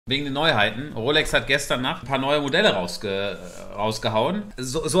Wegen den Neuheiten. Rolex hat gestern Nacht ein paar neue Modelle rausgehauen.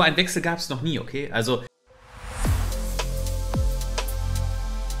 So ein Wechsel gab es noch nie, okay? Also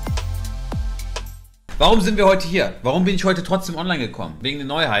warum sind wir heute hier? Warum bin ich heute trotzdem online gekommen? Wegen den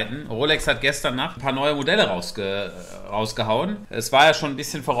Neuheiten. Rolex hat gestern Nacht ein paar neue Modelle rausgehauen. Es war ja schon ein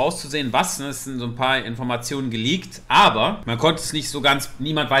bisschen vorauszusehen, was. Ne? Es sind so ein paar Informationen geleakt, aber man konnte es nicht so ganz,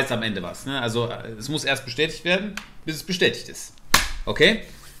 niemand weiß am Ende was. Ne? Also es muss erst bestätigt werden, bis es bestätigt ist. Okay?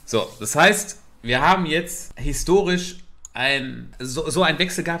 So, das heißt, wir haben jetzt historisch so ein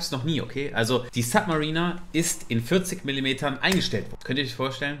Wechsel gab es noch nie, okay? Also die Submariner ist in 40 mm eingestellt worden. Könnt ihr euch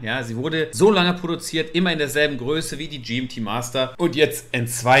vorstellen? Ja, sie wurde so lange produziert, immer in derselben Größe wie die GMT Master und jetzt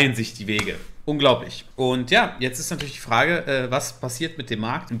entzweien sich die Wege. Unglaublich. Und ja, jetzt ist natürlich die Frage, was passiert mit dem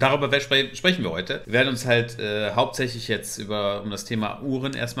Markt? Und darüber sprechen wir heute. Wir werden uns halt hauptsächlich jetzt um das Thema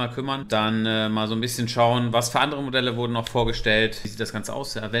Uhren erstmal kümmern. Dann mal so ein bisschen schauen, was für andere Modelle wurden noch vorgestellt. Wie sieht das Ganze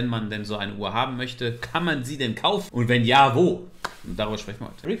aus? Ja, wenn man denn so eine Uhr haben möchte, kann man sie denn kaufen? Und wenn ja, wo? Und darüber sprechen wir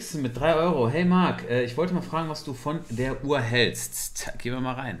heute. Brix mit 3 Euro. Hey Marc, ich wollte mal fragen, was du von der Uhr hältst. Gehen wir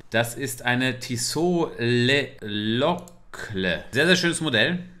mal rein. Das ist eine Tissot Le Locle. Sehr, sehr schönes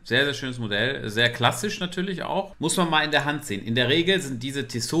Modell. Sehr, sehr schönes Modell. Sehr klassisch natürlich auch. Muss man mal in der Hand sehen. In der Regel sind diese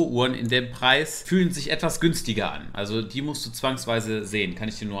Tissot-Uhren in dem Preis, fühlen sich etwas günstiger an. Also die musst du zwangsweise sehen. Kann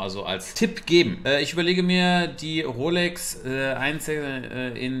ich dir nur also als Tipp geben. Ich überlege mir, die Rolex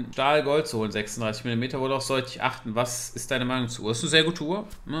in Stahl-Gold zu holen. 36 mm. Worauf sollte ich achten? Was ist deine Meinung zu Uhr? Ist eine sehr gute Uhr.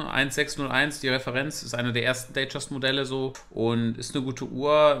 Ne? 1601, die Referenz, ist eine der ersten Datejust-Modelle so. Und ist eine gute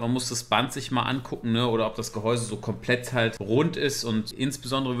Uhr. Man muss das Band sich mal angucken, ne? Oder ob das Gehäuse so komplett halt rund ist. Und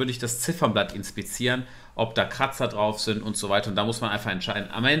insbesondere würde ich das Ziffernblatt inspizieren, ob da Kratzer drauf sind und so weiter. Und da muss man einfach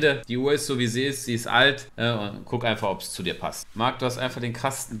entscheiden. Am Ende, die Uhr ist so wie sie ist alt. Und guck einfach, ob es zu dir passt. Marc, du hast einfach den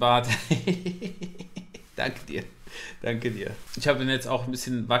Kastenbart. Danke dir. Danke dir. Ich habe den jetzt auch ein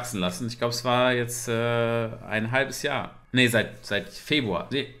bisschen wachsen lassen. Ich glaube, es war jetzt ein halbes Jahr. Nee, seit Februar.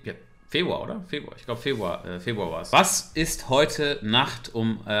 Nee, ja. Februar, oder? Februar. Ich glaube, Februar war es. Was ist heute Nacht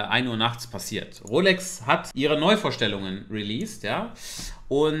um 1 Uhr nachts passiert? Rolex hat ihre Neuvorstellungen released, ja.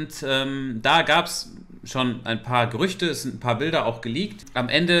 Und da gab es schon ein paar Gerüchte, es sind ein paar Bilder auch geleakt. Am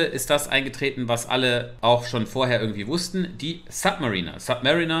Ende ist das eingetreten, was alle auch schon vorher irgendwie wussten. Die Submariner.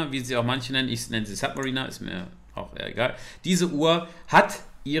 Submariner, wie sie auch manche nennen. Ich nenne sie Submariner, ist mir auch egal. Diese Uhr hat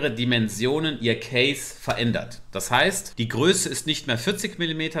ihre Dimensionen, ihr Case verändert. Das heißt, die Größe ist nicht mehr 40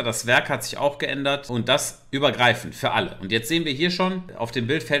 mm, das Werk hat sich auch geändert und das übergreifend für alle. Und jetzt sehen wir hier schon, auf dem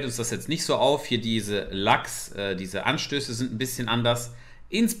Bild fällt uns das jetzt nicht so auf, hier diese Lachs, diese Anstöße sind ein bisschen anders,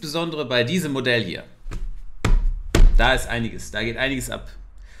 insbesondere bei diesem Modell hier. Da ist einiges, da geht einiges ab.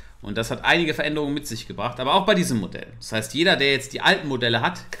 Und das hat einige Veränderungen mit sich gebracht, aber auch bei diesem Modell. Das heißt, jeder, der jetzt die alten Modelle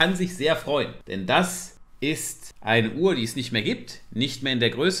hat, kann sich sehr freuen, denn das ist eine Uhr, die es nicht mehr gibt, nicht mehr in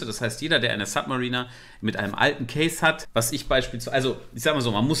der Größe. Das heißt, jeder, der eine Submariner mit einem alten Case hat, was ich beispielsweise, also ich sag mal so,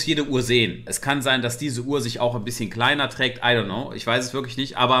 man muss jede Uhr sehen. Es kann sein, dass diese Uhr sich auch ein bisschen kleiner trägt, I don't know, ich weiß es wirklich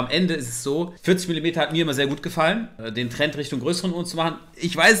nicht, aber am Ende ist es so, 40 mm hat mir immer sehr gut gefallen, den Trend Richtung größeren Uhren zu machen.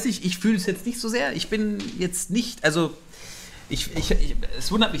 Ich weiß es nicht, ich fühle es jetzt nicht so sehr, ich bin jetzt nicht, also es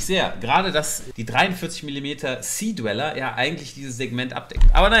wundert mich sehr, gerade dass die 43 mm Sea-Dweller ja eigentlich dieses Segment abdeckt.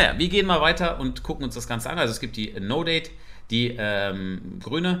 Aber naja, wir gehen mal weiter und gucken uns das Ganze an. Also es gibt die No-Date, die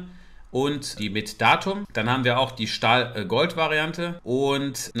grüne und die mit Datum. Dann haben wir auch die Stahl-Gold-Variante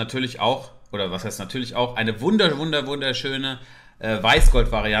und natürlich auch, oder was heißt natürlich auch, eine wunderschöne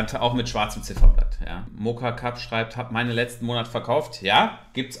Weiß-Gold-Variante, auch mit schwarzem Ziffernblatt. Ja. Mocha Cup schreibt, hab meine letzten Monat verkauft. Ja,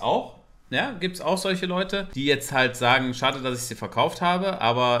 gibt's auch. Ja, gibt es auch solche Leute, die jetzt halt sagen, schade, dass ich sie verkauft habe,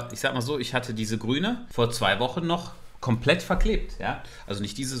 aber ich sag mal so, ich hatte diese grüne vor 2 Wochen noch komplett verklebt, ja, also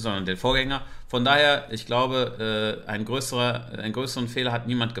nicht diese, sondern den Vorgänger. Von daher, ich glaube, einen größeren Fehler hat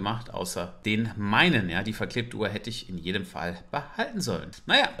niemand gemacht, außer den meinen, ja, die verklebte Uhr hätte ich in jedem Fall behalten sollen.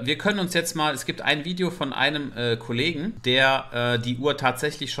 Naja, wir können uns jetzt mal, es gibt ein Video von einem Kollegen, der die Uhr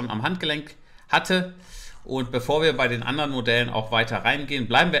tatsächlich schon am Handgelenk hatte. Und bevor wir bei den anderen Modellen auch weiter reingehen,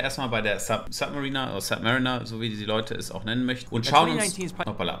 bleiben wir erstmal bei der Submariner oder Submariner, so wie die Leute es auch nennen möchten, und schauen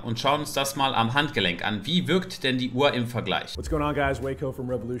uns das mal am Handgelenk an. Wie wirkt denn die Uhr im Vergleich? What's going on, guys? Waco from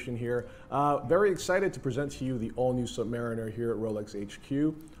Revolution here. Very excited to present to you the all-new Submariner here at Rolex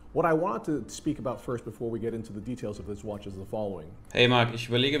HQ. What I want to speak about first before we get into the details of this watch is the following. Hey Marc, ich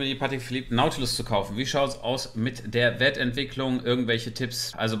überlege mir die Patek Philippe Nautilus zu kaufen. Wie schaut es aus mit der Wertentwicklung? Irgendwelche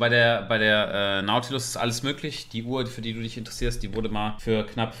Tipps? Also bei der Nautilus ist alles möglich. Die Uhr, für die du dich interessierst, die wurde mal für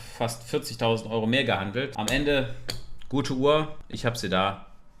knapp fast 40.000 Euro mehr gehandelt. Am Ende, gute Uhr, ich habe sie da.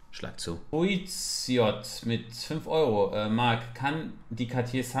 Schlag zu. Oiziot mit 5 Euro. Marc, kann die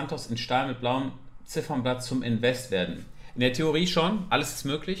Cartier Santos in Stahl mit blauem Ziffernblatt zum Invest werden? In der Theorie schon, alles ist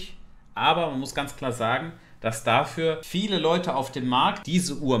möglich, aber man muss ganz klar sagen, dass dafür viele Leute auf dem Markt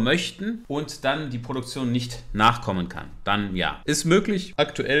diese Uhr möchten und dann die Produktion nicht nachkommen kann. Dann ja, ist möglich.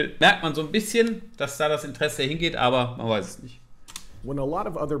 Aktuell merkt man so ein bisschen, dass da das Interesse hingeht, aber man weiß es nicht. When a lot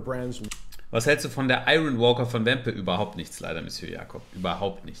of other brands Was hältst du von der Iron Walker von Wempe? Überhaupt nichts, leider, Monsieur Jakob.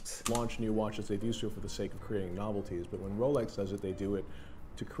 Überhaupt nichts. launch new watches, they do so for the sake of creating novelties, but when Rolex does it, they do it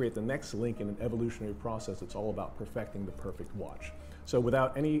to create the next link in an evolutionary process. It's all about perfecting the perfect watch. So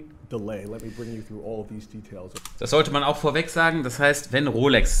without any delay, let me bring you through all of these details. Das sollte man auch vorweg sagen. Das heißt, wenn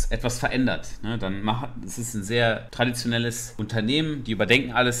Rolex etwas verändert, ne, dann es ist ein sehr traditionelles Unternehmen. Die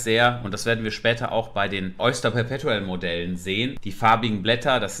überdenken alles sehr. Und das werden wir später auch bei den Oyster Perpetual Modellen sehen. Die farbigen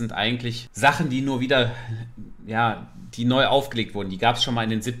Blätter, das sind eigentlich Sachen, die nur wieder, ja, die neu aufgelegt wurden. Die gab es schon mal in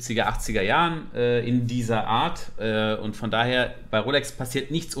den 70er, 80er Jahren in dieser Art. Und von daher, bei Rolex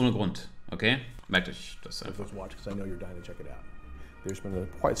passiert nichts ohne Grund. Okay? Merkt euch das einfach. There's been a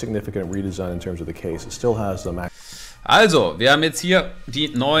quite significant redesign in terms of the case. It still has the Also, wir haben jetzt hier die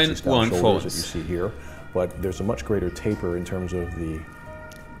neuen Uhren vor that you uns. see here, but there's a much greater taper in terms of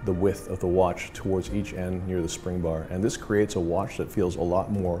the width of the watch towards each end near the spring bar. And this creates a watch that feels a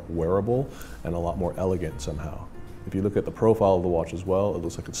lot more wearable and a lot more elegant somehow. If you look at the profile of the watch as well, it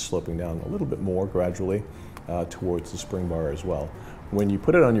looks like it's sloping down a little bit more gradually towards the spring bar as well. When you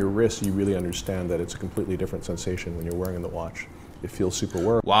put it on your wrist, you really understand that it's a completely different sensation when you're wearing the watch. It feels super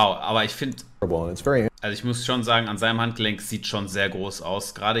wearable. Wow, aber ich finde, And it's very also ich muss schon sagen, an seinem Handgelenk sieht schon sehr groß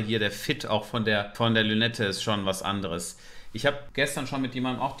aus. Gerade hier der Fit auch von der Lünette ist schon was anderes. Ich habe gestern schon mit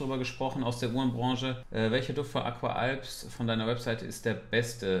jemandem auch darüber gesprochen aus der Uhrenbranche. Welcher Duft von Aqua Alps von deiner Webseite ist der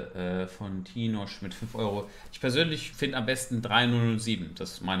beste von Tinosch mit 5 Euro? Ich persönlich finde am besten 3007,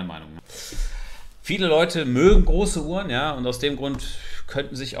 das ist meine Meinung. Viele Leute mögen große Uhren, ja, und aus dem Grund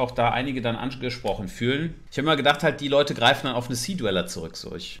könnten sich auch da einige dann angesprochen fühlen. Ich habe immer gedacht, halt, die Leute greifen dann auf eine Sea Dweller zurück.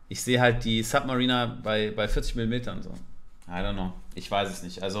 So. Ich sehe halt die Submariner bei 40 mm und so. I don't know. Ich weiß es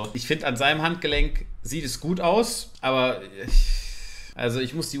nicht. Also ich finde, an seinem Handgelenk sieht es gut aus, aber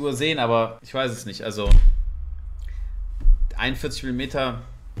ich muss die Uhr sehen, aber ich weiß es nicht. Also 41 mm.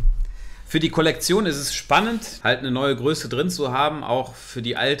 Für die Kollektion ist es spannend, halt eine neue Größe drin zu haben. Auch für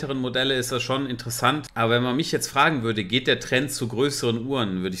die älteren Modelle ist das schon interessant. Aber wenn man mich jetzt fragen würde, geht der Trend zu größeren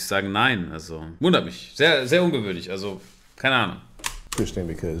Uhren, würde ich sagen, nein. Also wundert mich. Sehr, sehr ungewöhnlich. Also keine Ahnung. interesting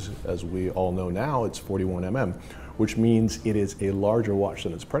because, as we all know now, it's 41 mm, which means it is a larger watch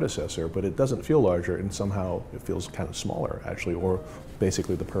than its predecessor, but it doesn't feel larger, and somehow it feels kind of smaller, actually, or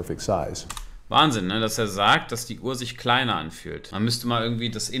basically the perfect size. Wahnsinn, ne? Dass er sagt, dass die Uhr sich kleiner anfühlt. Man müsste mal irgendwie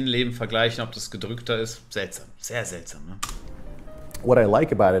das Innenleben vergleichen, ob das gedrückter ist. Seltsam, sehr seltsam. Ne? What I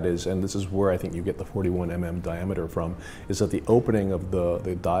like about it is, and this is where I think you get the 41 mm diameter from, is that the opening of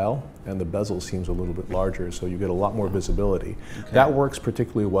the dial and the bezel seems a little bit larger, so you get a lot more visibility. Okay. That works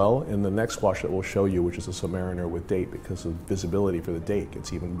particularly well in the next watch that we'll show you, which is a Submariner with date, because of visibility for the date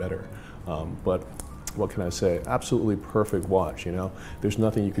gets even better. But what can I say? Absolutely perfect watch, you know? There's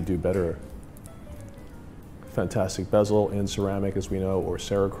nothing you could do better. Fantastic bezel in ceramic, as we know, or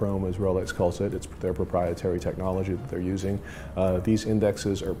Cerachrome, as Rolex calls it. It's their proprietary technology that they're using. These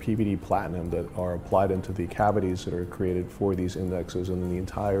indexes are PVD platinum that are applied into the cavities that are created for these indexes, and then the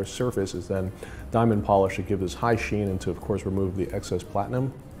entire surface is then diamond polished to give this high sheen and to, of course, remove the excess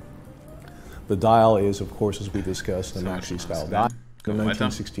platinum. The dial is, of course, as we discussed, the Maxi style dial. In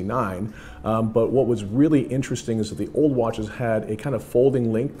 1969, but what was really interesting is that the old watches had a kind of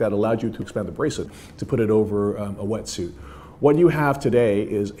folding link that allowed you to expand the bracelet to put it over a wetsuit. What you have today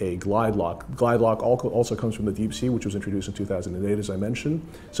is a glide lock. Glide lock also comes from the deep sea, which was introduced in 2008, as I mentioned.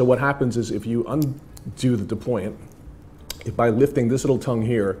 So what happens is if you undo the deployment, by lifting this little tongue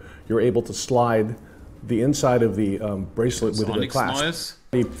here, you're able to slide the inside of the bracelet with the clasp.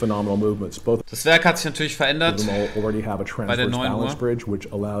 Phenomenal movements. Both das Werk hat sich natürlich verändert already have a transverse balance bridge, which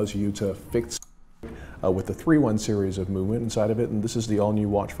allows you to fix with the 3-1 series of movement inside of it. And this is the all-new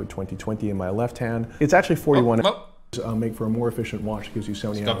watch for 2020 in my left hand. It's actually 41. Make for a more efficient watch, gives you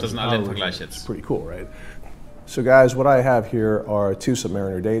 70 hours. Das sind alle im Vergleich jetzt. It's pretty cool, right? So guys, what I have here are two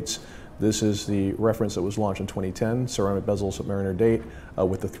Submariner dates. This is the reference that was launched in 2010, ceramic bezel Submariner date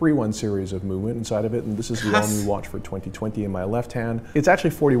with the 3-1 series of movement inside of it. And this is the all-new watch for 2020 in my left hand. It's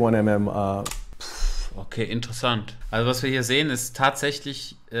actually 41 mm. Okay, interessant. Also was wir hier sehen, ist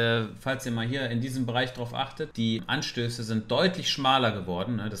tatsächlich falls ihr mal hier in diesem Bereich drauf achtet, die Anstöße sind deutlich schmaler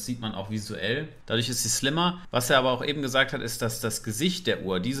geworden. Ne? Das sieht man auch visuell. Dadurch ist sie slimmer. Was er aber auch eben gesagt hat, ist, dass das Gesicht der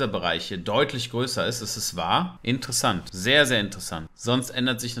Uhr, dieser Bereich hier, deutlich größer ist. Das ist wahr. Interessant. Sehr, sehr interessant. Sonst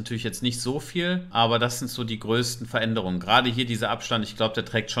ändert sich natürlich jetzt nicht so viel, aber das sind so die größten Veränderungen. Gerade hier dieser Abstand, ich glaube, der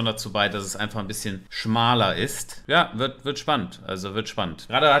trägt schon dazu bei, dass es einfach ein bisschen schmaler ist. Ja, wird spannend. Also wird spannend.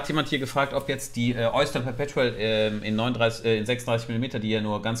 Gerade hat jemand hier gefragt, ob jetzt die Oyster Perpetual in 36 mm, die ja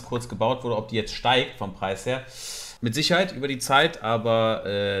nur ganz kurz gebaut wurde, ob die jetzt steigt vom Preis her. Mit Sicherheit über die Zeit,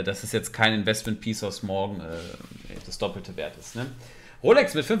 aber das ist jetzt kein Investment-Piece aus morgen, das doppelte Wert ist. Ne?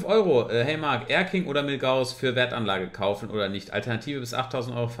 Rolex mit 5 Euro. Hey Marc, Erking oder Milgauss für Wertanlage kaufen oder nicht? Alternative bis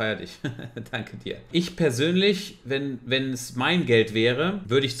 8.000 Euro feiert ich. Danke dir. Ich persönlich, wenn es mein Geld wäre,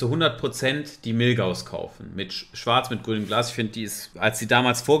 würde ich zu 100% die Milgauss kaufen. Mit schwarz, mit grünem Glas. Ich finde, die ist, als sie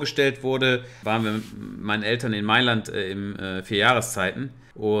damals vorgestellt wurde, waren wir mit meinen Eltern in Mailand im 4 Jahreszeiten.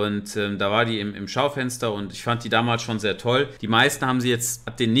 Und da war die im Schaufenster und ich fand die damals schon sehr toll. Die meisten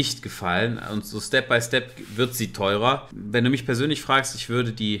hat denen nicht gefallen und so Step by Step wird sie teurer. Wenn du mich persönlich fragst, ich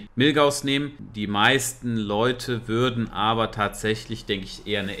würde die Milgauss nehmen. Die meisten Leute würden aber tatsächlich, denke ich,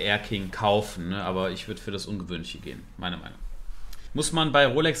 eher eine Erking kaufen. Ne? Aber ich würde für das Ungewöhnliche gehen, meiner Meinung. Muss man bei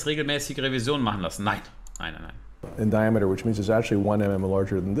Rolex regelmäßige Revisionen machen lassen? Nein, nein, nein, nein. In diameter, which means it's actually 1 mm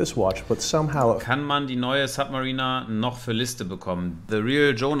larger than this watch, but somehow... Kann man die neue Submariner noch für Liste bekommen? The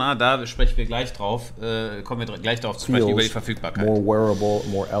Real Jonah, da sprechen wir gleich drauf, kommen wir gleich darauf zu sprechen, über die Verfügbarkeit. More wearable,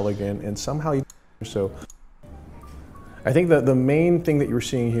 more elegant, and somehow so I think that the main thing that you're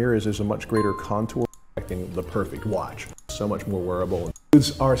seeing here is there's a much greater contour, reflecting the perfect watch. So much more wearable.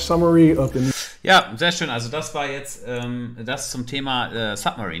 Our summary of the... Ja, sehr schön. Also das war jetzt das zum Thema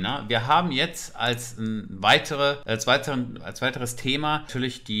Submariner. Wir haben jetzt als weiteres Thema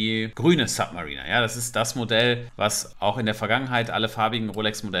natürlich die grüne Submariner. Ja, das ist das Modell, was auch in der Vergangenheit, alle farbigen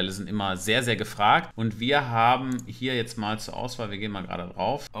Rolex-Modelle sind immer sehr, sehr gefragt. Und wir haben hier jetzt mal zur Auswahl, wir gehen mal gerade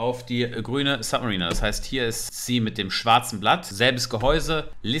drauf, auf die grüne Submariner. Das heißt, hier ist sie mit dem schwarzen Blatt, selbes Gehäuse,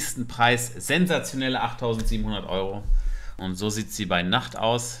 Listenpreis sensationelle 8.700 Euro. Und so sieht sie bei Nacht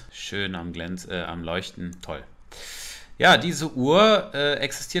aus. Schön am Leuchten. Toll. Ja, diese Uhr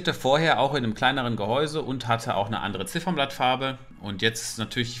existierte vorher auch in einem kleineren Gehäuse und hatte auch eine andere Ziffernblattfarbe. Und jetzt ist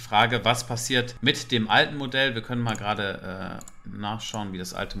natürlich die Frage, was passiert mit dem alten Modell. Wir können mal gerade nachschauen, wie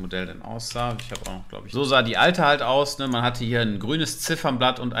das alte Modell denn aussah. Ich habe auch, glaube ich, so sah die alte halt aus. Ne? Man hatte hier ein grünes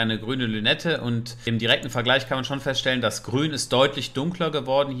Ziffernblatt und eine grüne Lünette. Und im direkten Vergleich kann man schon feststellen, das Grün ist deutlich dunkler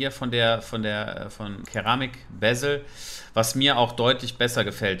geworden hier von Keramik-Bezel. Was mir auch deutlich besser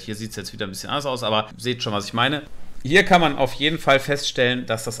gefällt. Hier sieht es jetzt wieder ein bisschen anders aus, aber seht schon, was ich meine. Hier kann man auf jeden Fall feststellen,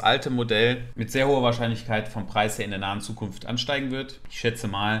 dass das alte Modell mit sehr hoher Wahrscheinlichkeit vom Preis her in der nahen Zukunft ansteigen wird. Ich schätze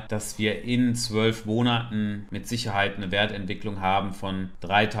mal, dass wir in 12 Monaten mit Sicherheit eine Wertentwicklung haben von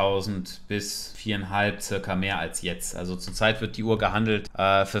 3.000 bis 4.500 circa mehr als jetzt. Also zurzeit wird die Uhr gehandelt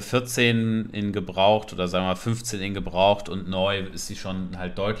für 14 in gebraucht oder sagen wir mal 15 in gebraucht und neu ist sie schon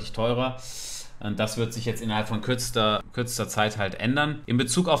halt deutlich teurer. Und das wird sich jetzt innerhalb von kürzester Zeit halt ändern. In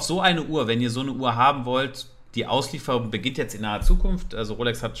Bezug auf so eine Uhr, wenn ihr so eine Uhr haben wollt, die Auslieferung beginnt jetzt in naher Zukunft. Also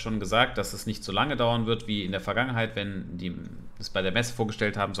Rolex hat schon gesagt, dass es nicht so lange dauern wird wie in der Vergangenheit, wenn die es bei der Messe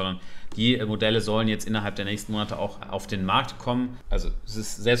vorgestellt haben, sondern die Modelle sollen jetzt innerhalb der nächsten Monate auch auf den Markt kommen. Also es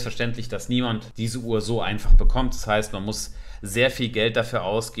ist selbstverständlich, dass niemand diese Uhr so einfach bekommt. Das heißt, man muss sehr viel Geld dafür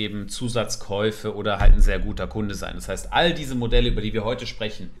ausgeben, Zusatzkäufe oder halt ein sehr guter Kunde sein. Das heißt, all diese Modelle, über die wir heute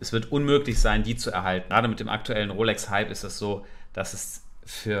sprechen, es wird unmöglich sein, die zu erhalten. Gerade mit dem aktuellen Rolex-Hype ist es so, dass es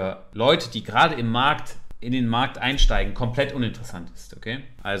für Leute, die gerade in den Markt einsteigen, komplett uninteressant ist. Okay?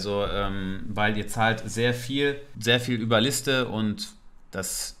 Also, weil ihr zahlt sehr viel über Liste und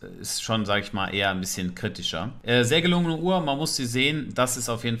das ist schon, sage ich mal, eher ein bisschen kritischer. Sehr gelungene Uhr, man muss sie sehen. Das ist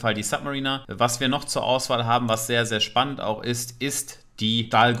auf jeden Fall die Submariner. Was wir noch zur Auswahl haben, was sehr, sehr spannend auch ist die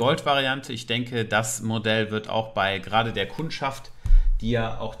Stahl-Gold-Variante. Ich denke, das Modell wird auch bei gerade der Kundschaft, die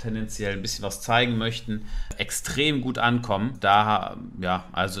ja auch tendenziell ein bisschen was zeigen möchten, extrem gut ankommen.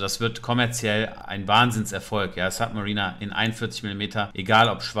 Also das wird kommerziell ein Wahnsinnserfolg. Ja, Submariner in 41 mm, egal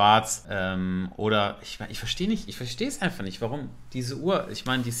ob schwarz oder ich verstehe es einfach nicht, warum diese Uhr, ich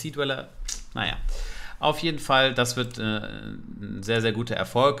meine, die Sea Dweller, naja. Auf jeden Fall, das wird ein sehr, sehr guter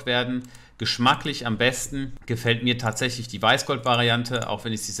Erfolg werden. Geschmacklich am besten gefällt mir tatsächlich die Weißgold-Variante, auch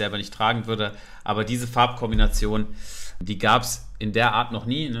wenn ich sie selber nicht tragen würde. Aber diese Farbkombination, die gab es in der Art noch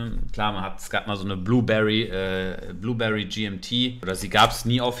nie. Ne? Klar, es gab mal so eine Blueberry GMT, oder sie gab es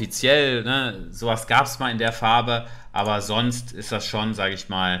nie offiziell. Ne? Sowas gab es mal in der Farbe, aber sonst ist das schon, sage ich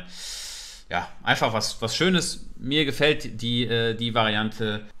mal, ja, einfach was Schönes, mir gefällt die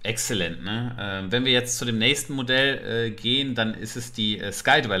Variante exzellent. Ne? Wenn wir jetzt zu dem nächsten Modell gehen, dann ist es die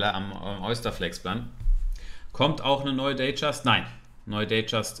Skydweller am Oysterflex-Band. Kommt auch eine neue Datejust? Nein, neue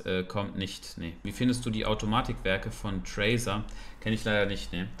Datejust kommt nicht. Nee. Wie findest du die Automatikwerke von Tracer? Kenne ich leider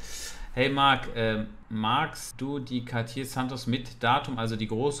nicht. Nee. Hey Marc, magst du die Cartier Santos mit Datum, also die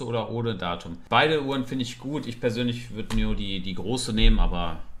große oder ohne Datum? Beide Uhren finde ich gut. Ich persönlich würde nur die große nehmen,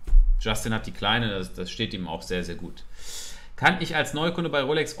 aber Justin hat die kleine, das steht ihm auch sehr, sehr gut. Kann ich als Neukunde bei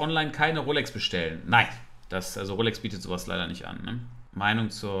Rolex Online keine Rolex bestellen? Nein, also Rolex bietet sowas leider nicht an. Ne? Meinung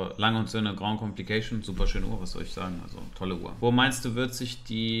zur Lange und Söhne Grand Complication, super schöne Uhr, was soll ich sagen, also tolle Uhr. Wo meinst du, wird sich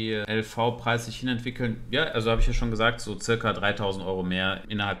die LV preislich hinentwickeln? Ja, also habe ich ja schon gesagt, so circa 3.000 Euro mehr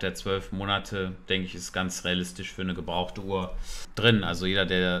innerhalb der 12 Monate, denke ich, ist ganz realistisch für eine gebrauchte Uhr drin. Also jeder,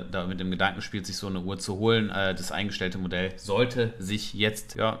 der da mit dem Gedanken spielt, sich so eine Uhr zu holen, das eingestellte Modell, sollte sich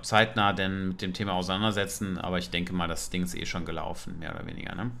jetzt zeitnah denn mit dem Thema auseinandersetzen, aber ich denke mal, das Ding ist eh schon gelaufen, mehr oder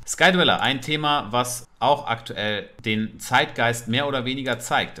weniger. Ne? Skydweller, ein Thema, was auch aktuell den Zeitgeist mehr oder weniger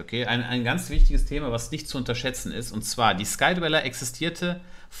zeigt. Okay? Ein ganz wichtiges Thema, was nicht zu unterschätzen ist, und zwar die Skydweller existierte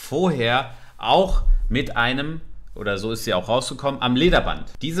vorher auch mit einem, oder so ist sie auch rausgekommen, am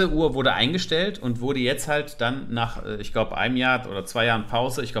Lederband. Diese Uhr wurde eingestellt und wurde jetzt halt dann nach, ich glaube, einem Jahr oder 2 Jahren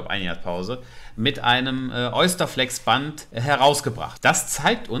Pause, ich glaube, ein Jahr Pause, mit einem Oysterflex-Band herausgebracht. Das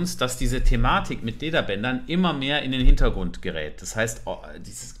zeigt uns, dass diese Thematik mit Lederbändern immer mehr in den Hintergrund gerät. Das heißt,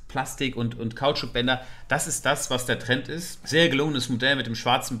 dieses Plastik- und Kautschukbänder, das ist das, was der Trend ist. Sehr gelungenes Modell mit dem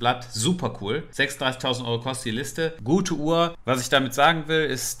schwarzen Blatt, super cool. 36.000 Euro kostet die Liste. Gute Uhr. Was ich damit sagen will,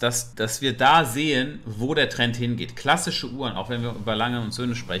 ist, dass wir da sehen, wo der Trend hingeht. Klassische Uhren, auch wenn wir über Lange und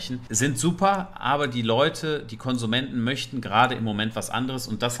Söhne sprechen, sind super, aber die Leute, die Konsumenten möchten gerade im Moment was anderes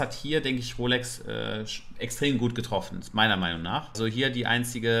und das hat hier, denke ich, Rolex extrem gut getroffen, meiner Meinung nach. Also hier die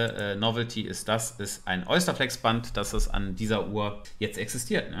einzige Novelty ist ein Oysterflex-Band, das es an dieser Uhr jetzt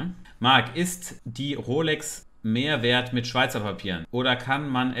existiert. Ne? Marc, ist die Rolex mehr wert mit Schweizer Papieren oder kann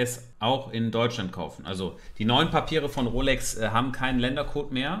man es auch in Deutschland kaufen? Also die neuen Papiere von Rolex haben keinen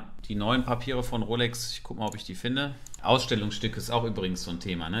Ländercode mehr. Die neuen Papiere von Rolex, ich gucke mal, ob ich die finde. Ausstellungsstücke ist auch übrigens so ein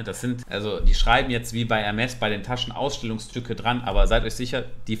Thema. Ne? Das sind, also die schreiben jetzt wie bei Hermes bei den Taschen Ausstellungsstücke dran, aber seid euch sicher,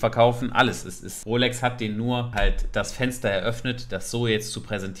 die verkaufen alles. Rolex hat denen nur halt das Fenster eröffnet, das so jetzt zu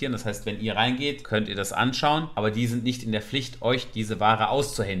präsentieren. Das heißt, wenn ihr reingeht, könnt ihr das anschauen, aber die sind nicht in der Pflicht, euch diese Ware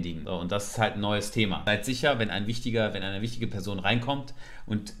auszuhändigen. So, und das ist halt ein neues Thema. Seid sicher, wenn eine wichtige Person reinkommt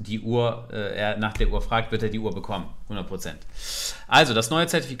und die Uhr, er nach der Uhr fragt, wird er die Uhr bekommen. 100%. Also, das neue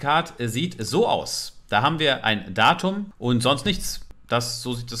Zertifikat sieht so aus. Da haben wir ein Datum und sonst nichts.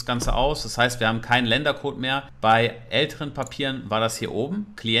 So sieht das Ganze aus. Das heißt, wir haben keinen Ländercode mehr. Bei älteren Papieren war das hier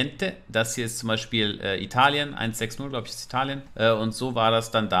oben. Cliente, das hier ist zum Beispiel Italien, 160, glaube ich, ist Italien. Und so war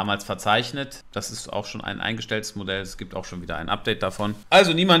das dann damals verzeichnet. Das ist auch schon ein eingestelltes Modell. Es gibt auch schon wieder ein Update davon.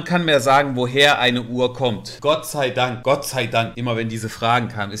 Also niemand kann mehr sagen, woher eine Uhr kommt. Gott sei Dank, Gott sei Dank. Immer wenn diese Fragen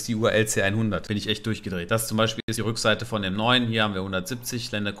kamen, ist die Uhr LC 100. Bin ich echt durchgedreht. Das zum Beispiel ist die Rückseite von dem neuen. Hier haben wir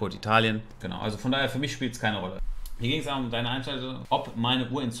 170, Ländercode Italien. Genau, also von daher für mich spielt es keine Rolle. Hier ging es um deine Einstellung, ob meine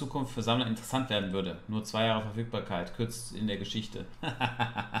Uhr in Zukunft für Sammler interessant werden würde. Nur 2 Jahre Verfügbarkeit, kürzt in der Geschichte.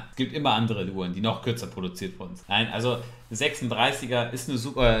 Es gibt immer andere Uhren, die noch kürzer produziert wurden. Nein, also 36er ist eine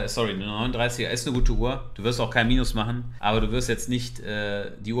super, eine 39er ist eine gute Uhr. Du wirst auch kein Minus machen, aber du wirst jetzt nicht,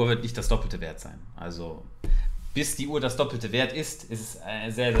 die Uhr wird nicht das Doppelte wert sein. Also bis die Uhr das Doppelte wert ist es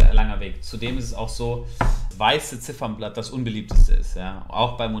ein sehr, sehr langer Weg. Zudem ist es auch so, weiße Ziffernblatt das unbeliebteste ist. Ja.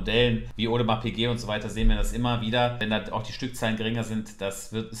 Auch bei Modellen wie Audemars Piguet und so weiter sehen wir das immer wieder. Wenn da auch die Stückzahlen geringer sind,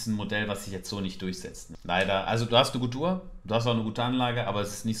 ist ein Modell, was sich jetzt so nicht durchsetzt. Leider. Also du hast eine gute Uhr, du hast auch eine gute Anlage, aber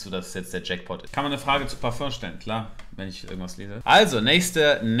es ist nicht so, dass es jetzt der Jackpot ist. Kann man eine Frage zu Parfum stellen? Klar, wenn ich irgendwas lese. Also,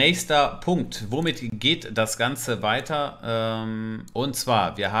 nächster Punkt. Womit geht das Ganze weiter? Und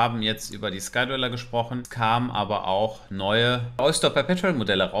zwar, wir haben jetzt über die Skydweller gesprochen. Es kamen aber auch neue Oyster Perpetual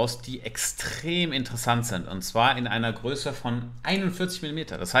Modelle raus, die extrem interessant sind. Und zwar in einer Größe von 41 mm.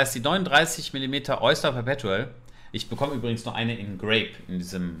 Das heißt, die 39 mm Oyster Perpetual. Ich bekomme übrigens noch eine in Grape, in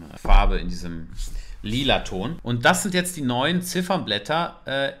diesem Farbe, in diesem lila Ton. Und das sind jetzt die neuen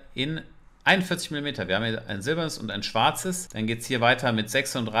Ziffernblätter in 41 mm. Wir haben hier ein silbernes und ein schwarzes. Dann geht es hier weiter mit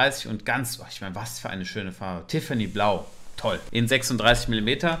 36 und ganz, ich meine, was für eine schöne Farbe. Tiffany Blau. toll. In 36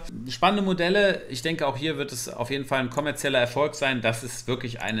 mm. Spannende Modelle. Ich denke, auch hier wird es auf jeden Fall ein kommerzieller Erfolg sein. Das ist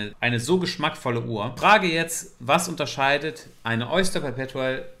wirklich eine so geschmackvolle Uhr. Frage jetzt, was unterscheidet eine Oyster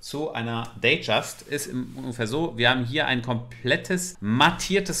Perpetual zu einer Datejust? Ist ungefähr so, wir haben hier ein komplettes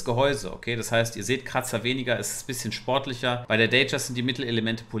mattiertes Gehäuse. Okay, das heißt, ihr seht Kratzer weniger, es ist ein bisschen sportlicher. Bei der Datejust sind die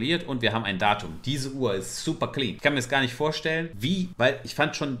Mittelelemente poliert und wir haben ein Datum. Diese Uhr ist super clean. Ich kann mir das gar nicht vorstellen, wie, weil ich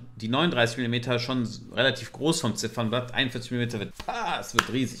fand schon die 39 mm schon relativ groß vom Ziffernblatt. 41 mm wird, es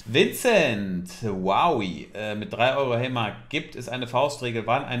wird riesig. Vincent, wowi, mit 3 Euro, hey Marc, gibt es eine Faustregel,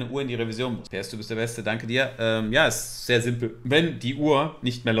 wann eine Uhr in die Revision muss? PS, du bist der Beste, danke dir. Ja, ist sehr simpel. Wenn die Uhr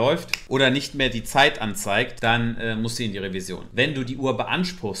nicht mehr läuft oder nicht mehr die Zeit anzeigt, dann muss sie in die Revision. Wenn du die Uhr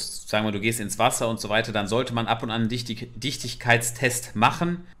beanspruchst, sagen wir, du gehst ins Wasser und so weiter, dann sollte man ab und an einen Dichtigkeitstest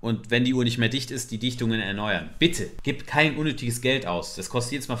machen und wenn die Uhr nicht mehr dicht ist, die Dichtungen erneuern. Bitte, gib kein unnötiges Geld aus. Das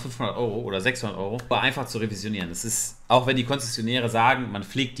kostet jedes Mal 500 Euro oder 600 Euro, aber einfach zu revisionieren. Das ist, auch wenn die Konzessionäre sagen, man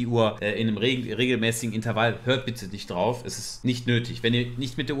pflegt die Uhr in einem regelmäßigen Intervall, hört bitte nicht drauf. Es ist nicht nötig. Wenn ihr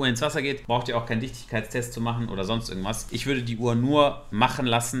nicht mit der Uhr ins Wasser geht, braucht ihr auch keinen Dichtigkeitstest zu machen oder sonst irgendwas. Ich würde die Uhr nur machen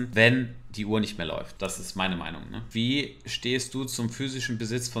lassen, wenn die Uhr nicht mehr läuft. Das ist meine Meinung. Ne? Wie stehst du zum physischen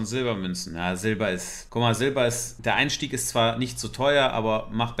Besitz von Silbermünzen? Ja, Silber ist, guck mal, der Einstieg ist zwar nicht so teuer, aber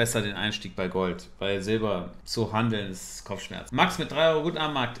mach besser den Einstieg bei Gold. Bei Silber zu handeln ist Kopfschmerz. Max mit 3 Euro, guten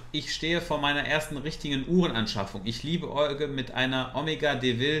Abend, Markt. Ich stehe vor meiner ersten richtigen Uhrenanschaffung. Ich liebe Euge mit einer Omega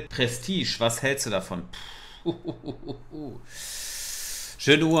Deville Prestige. Was hältst du davon?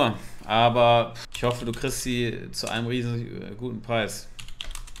 Schöne Uhr, aber ich hoffe, du kriegst sie zu einem riesen guten Preis.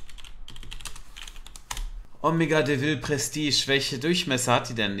 Omega Deville Prestige, welche Durchmesser hat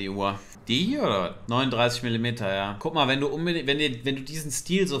die denn, die Uhr? Die hier oder? 39 mm, ja. Guck mal, wenn du diesen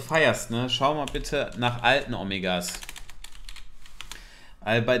Stil so feierst, ne, schau mal bitte nach alten Omegas.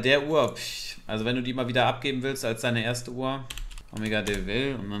 Also bei der Uhr, also wenn du die mal wieder abgeben willst als deine erste Uhr, Omega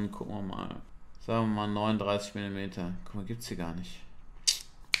Deville, und dann gucken wir mal, sagen wir mal 39 mm. Guck mal, gibt's hier gar nicht.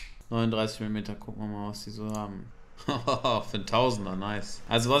 39 mm, gucken wir mal, was die so haben. Für einen Tausender, nice.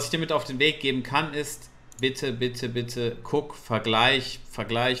 Also was ich dir mit auf den Weg geben kann, ist, bitte, bitte, bitte guck, Vergleich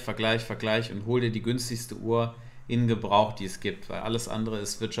und hol dir die günstigste Uhr in Gebrauch, die es gibt, weil alles andere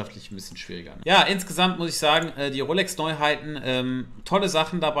ist wirtschaftlich ein bisschen schwieriger. Ja, insgesamt muss ich sagen, die Rolex-Neuheiten, tolle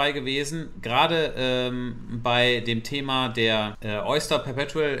Sachen dabei gewesen, gerade bei dem Thema der Oyster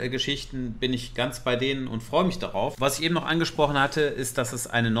Perpetual-Geschichten bin ich ganz bei denen und freue mich darauf. Was ich eben noch angesprochen hatte, ist, dass es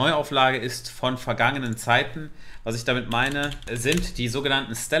eine Neuauflage ist von vergangenen Zeiten. Was ich damit meine, sind die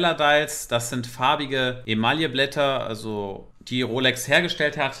sogenannten Stellar Dials. Das sind farbige Emailleblätter, also die Rolex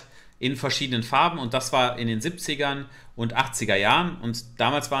hergestellt hat, in verschiedenen Farben, und das war in den 70ern und 80er Jahren und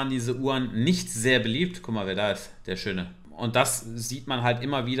damals waren diese Uhren nicht sehr beliebt. Guck mal, wer da ist, der Schöne. Und das sieht man halt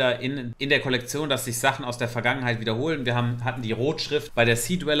immer wieder in der Kollektion, dass sich Sachen aus der Vergangenheit wiederholen. Wir hatten die Rotschrift bei der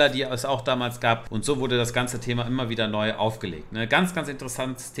Sea Dweller, die es auch damals gab, und so wurde das ganze Thema immer wieder neu aufgelegt. Ne? Ganz, ganz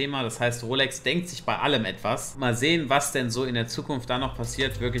interessantes Thema. Das heißt, Rolex denkt sich bei allem etwas. Mal sehen, was denn so in der Zukunft da noch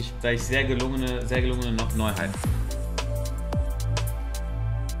passiert. Wirklich, sage ich, sehr gelungene Neuheiten.